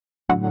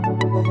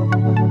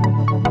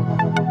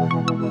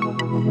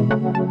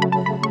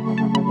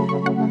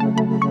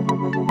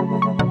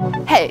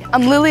Hey,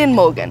 I'm Lillian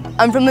Morgan.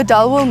 I'm from the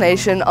Dalwell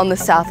Nation on the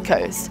South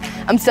Coast.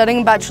 I'm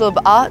studying a Bachelor of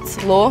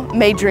Arts, Law,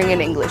 majoring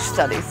in English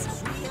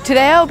Studies.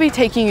 Today I'll be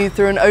taking you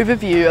through an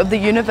overview of the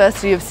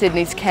University of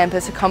Sydney's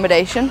campus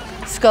accommodation,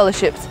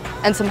 scholarships,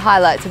 and some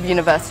highlights of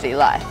university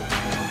life.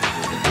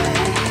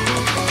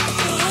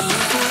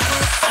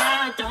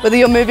 Whether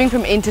you're moving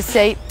from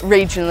interstate,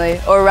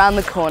 regionally, or around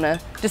the corner,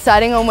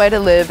 deciding on where to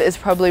live is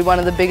probably one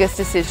of the biggest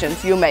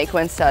decisions you'll make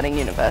when starting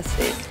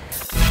university.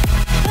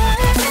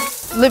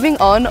 Living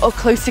on or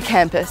close to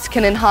campus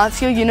can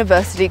enhance your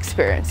university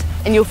experience,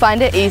 and you'll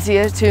find it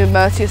easier to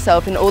immerse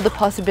yourself in all the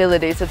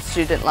possibilities of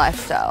student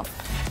lifestyle.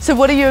 So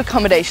what are your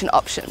accommodation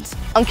options?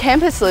 On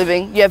campus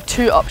living, you have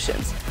two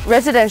options: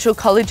 residential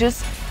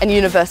colleges and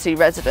university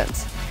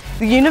residence.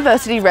 The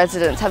university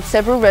residents have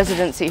several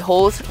residency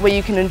halls where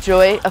you can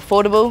enjoy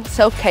affordable,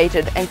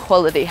 self-catered and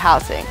quality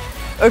housing.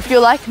 Or if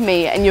you're like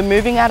me and you're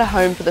moving out of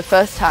home for the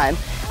first time,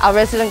 our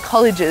resident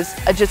colleges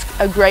are just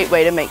a great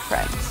way to make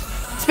friends.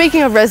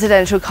 Speaking of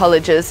residential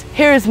colleges,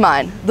 here is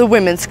mine, the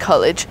Women's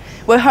College.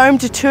 We're home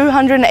to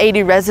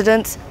 280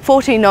 residents,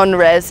 40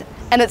 non-res,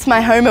 and it's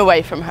my home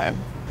away from home.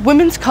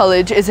 Women's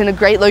College is in a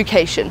great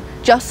location.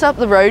 Just up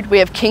the road we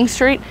have King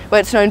Street,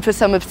 where it's known for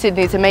some of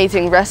Sydney's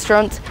amazing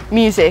restaurants,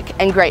 music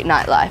and great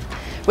nightlife.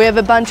 We have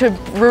a bunch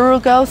of rural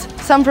girls,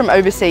 some from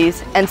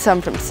overseas and some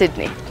from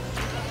Sydney.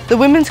 The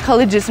Women's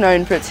College is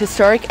known for its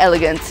historic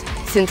elegance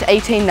since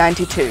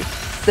 1892.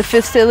 The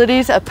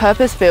facilities are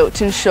purpose-built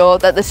to ensure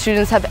that the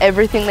students have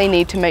everything they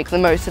need to make the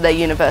most of their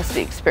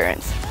university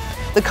experience.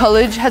 The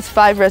college has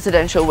 5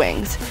 residential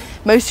wings.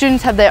 Most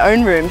students have their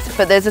own rooms,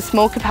 but there's a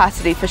small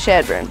capacity for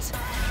shared rooms.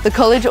 The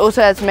college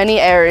also has many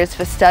areas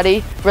for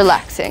study,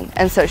 relaxing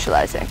and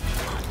socialising.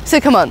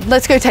 So come on,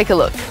 let's go take a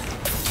look.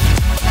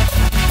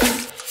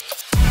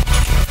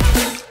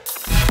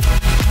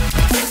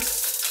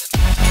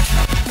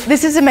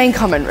 This is the main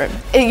common room.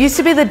 It used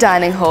to be the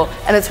dining hall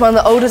and it's one of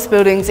the oldest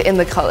buildings in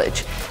the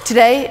college.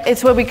 Today,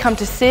 it's where we come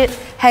to sit,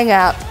 hang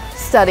out,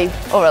 study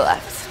or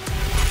relax.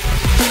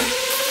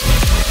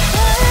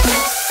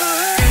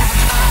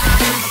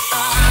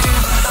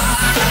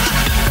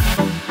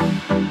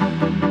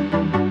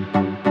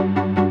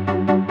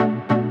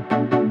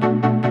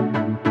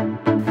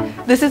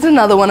 This is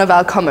another one of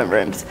our common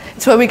rooms.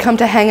 It's where we come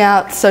to hang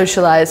out,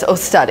 socialise or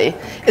study.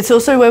 It's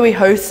also where we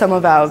host some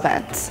of our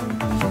events.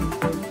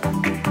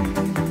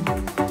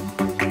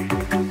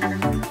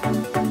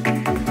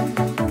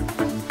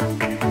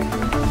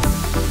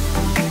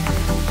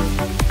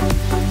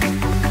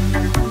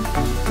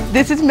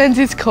 This is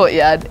Menzies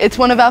Courtyard. It's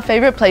one of our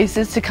favourite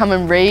places to come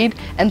and read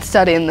and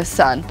study in the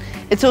sun.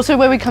 It's also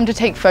where we come to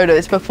take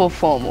photos before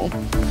formal.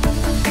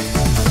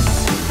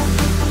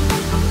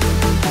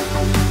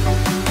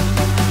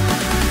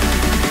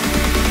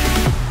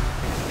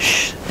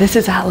 Shh, this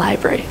is our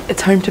library.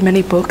 It's home to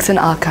many books and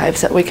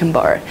archives that we can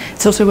borrow.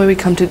 It's also where we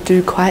come to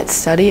do quiet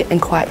study and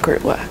quiet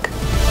group work.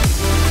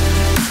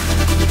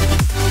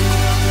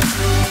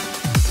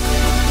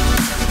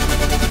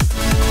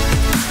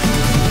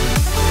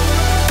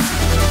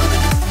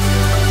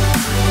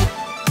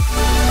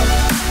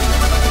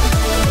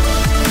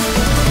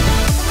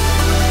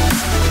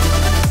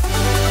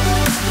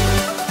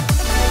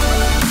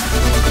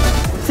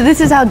 So this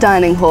is our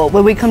dining hall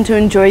where we come to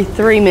enjoy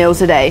 3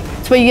 meals a day.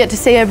 It's where you get to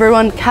see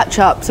everyone, catch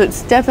up, so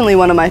it's definitely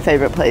one of my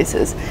favourite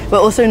places. We're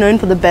also known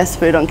for the best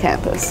food on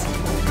campus.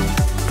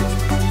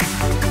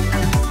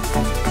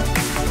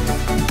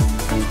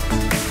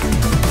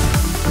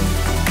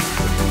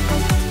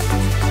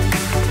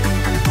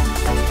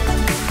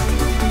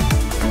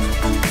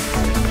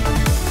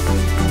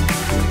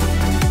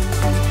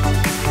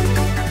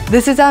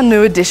 This is our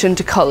new addition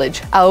to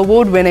college, our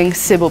award-winning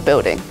Sybil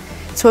building.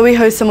 It's where we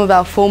host some of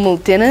our formal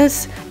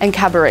dinners and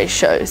cabaret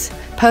shows.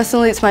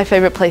 Personally, it's my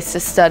favourite place to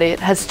study. It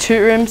has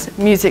tutor rooms,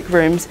 music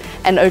rooms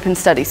and open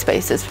study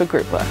spaces for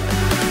group work.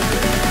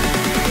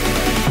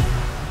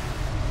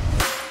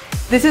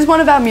 This is one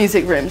of our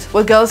music rooms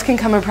where girls can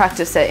come and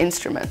practice their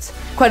instruments.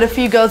 Quite a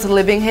few girls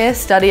living here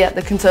study at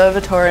the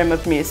Conservatorium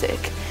of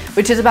Music,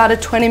 which is about a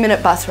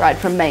 20-minute bus ride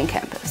from main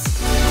campus.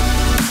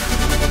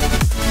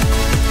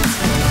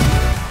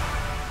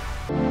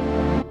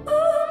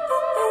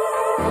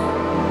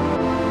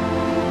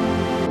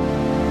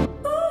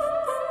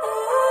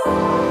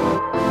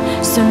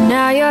 So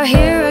now you're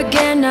here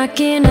again,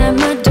 knocking at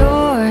my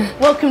door.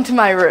 Welcome to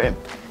my room.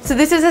 So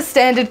this is a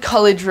standard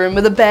college room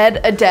with a bed,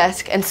 a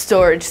desk and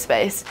storage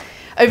space.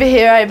 Over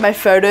here I have my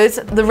photos.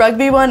 The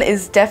rugby one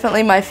is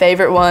definitely my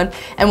favourite one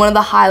and one of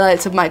the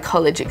highlights of my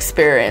college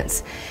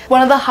experience.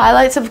 One of the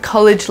highlights of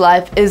college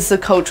life is the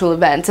cultural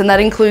events, and that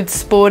includes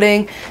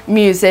sporting,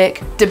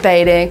 music,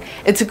 debating.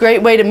 It's a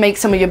great way to make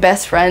some of your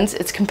best friends.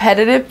 It's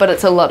competitive, but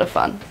it's a lot of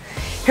fun.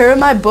 Here are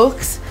my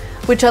books,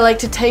 which I like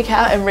to take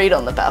out and read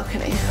on the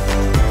balcony.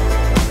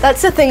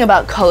 That's the thing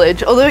about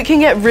college. Although it can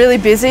get really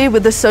busy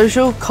with the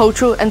social,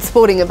 cultural and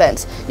sporting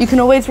events, you can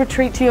always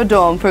retreat to your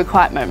dorm for a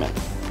quiet moment.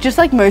 Just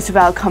like most of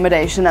our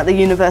accommodation at the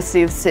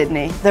University of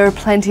Sydney, there are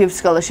plenty of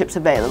scholarships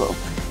available.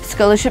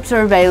 Scholarships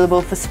are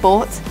available for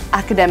sports,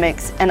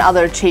 academics and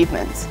other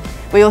achievements.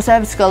 We also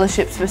have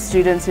scholarships for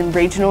students in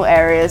regional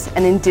areas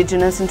and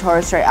Indigenous and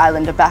Torres Strait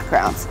Islander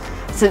backgrounds,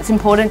 so it's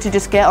important to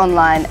just get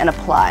online and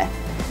apply.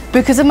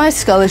 Because of my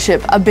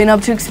scholarship, I've been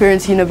able to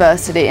experience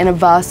university in a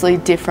vastly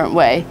different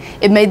way.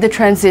 It made the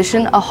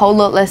transition a whole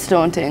lot less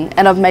daunting,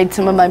 and I've made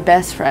some of my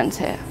best friends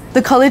here.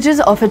 The colleges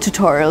offer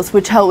tutorials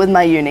which help with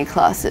my uni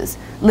classes.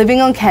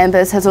 Living on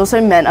campus has also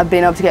meant I've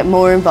been able to get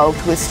more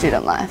involved with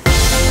student life.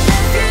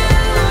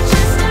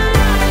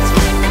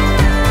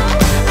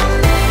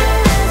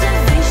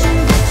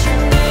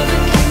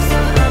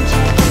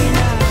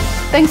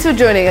 Thanks for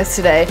joining us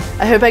today.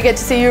 I hope I get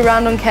to see you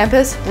around on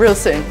campus real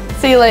soon.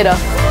 See you later.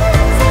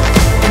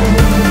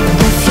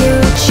 The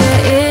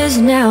future is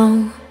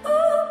now.